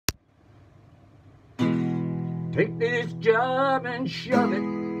Take this job and shove it.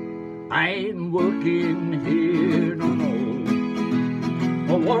 I ain't working here no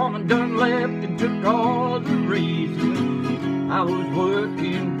more. A woman done left and took all the reasons I was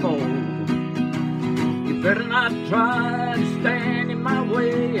working for. You better not try to stand in my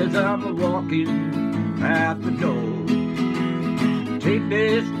way as I'm walking out the door. Take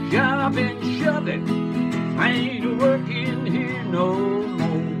this job and shove it. I ain't working here no more.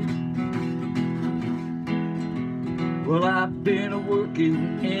 Well, I've been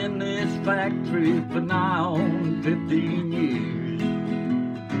working in this factory for now 15 years.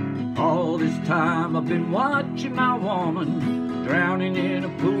 All this time I've been watching my woman drowning in a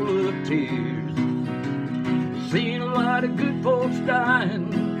pool of tears. Seen a lot of good folks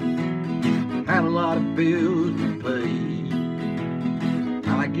dying, had a lot of bills to pay.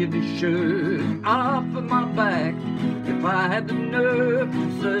 I'd give the shirt off of my back if I had the nerve to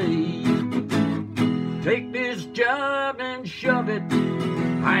say, take this job and shove it.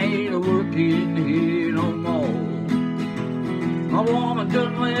 I ain't working here no more. My woman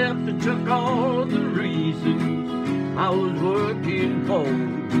done left and took all the reasons I was working for.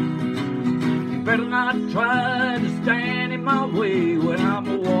 You better not try to stand in my way when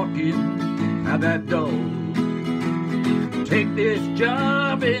I'm walking out that door. Take this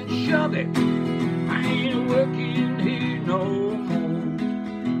job and shove it. I ain't working here no more.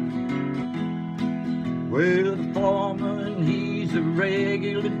 Well, the foreman, he's a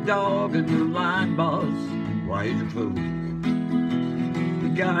regular dog, and the line boss, why, he's a fool. He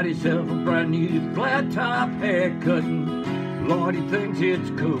got himself a brand new flat top haircut, and Lord, he thinks it's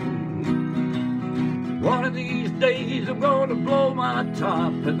cool. One of these days I'm gonna blow my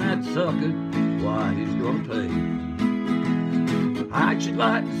top, and that sucker, why, he's gonna pay. I should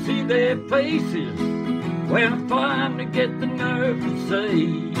like to see their faces when I finally get the nerve to say,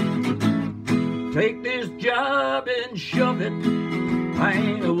 take this job and shove it. I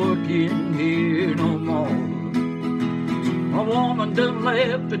ain't working here no more. My woman done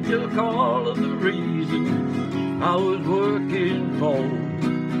left and took all of the reasons I was working for.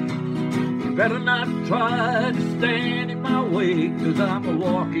 You better not try to stand in my way, 'cause I'm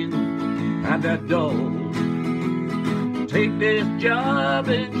walking out that door. Take this job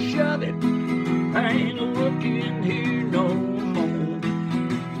and shove it. I ain't working here no more.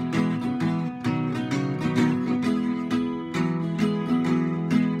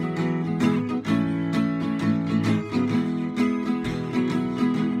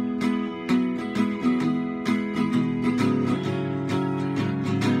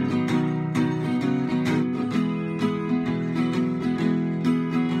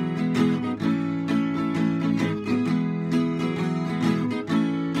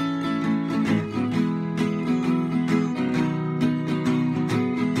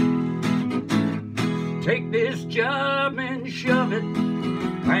 Take this job and shove it.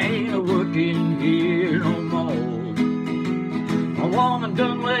 I ain't working here no more. My woman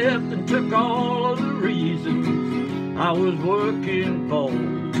done left and took all of the reasons I was working for.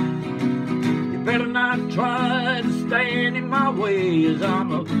 You better not try to stand in my way as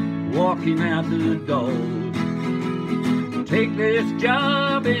I'm walking out the door. Take this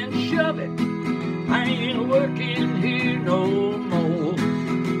job and shove it. I ain't working here no more.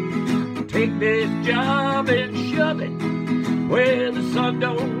 Take this job and shove it where the sun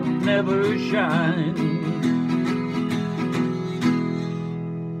don't never shine.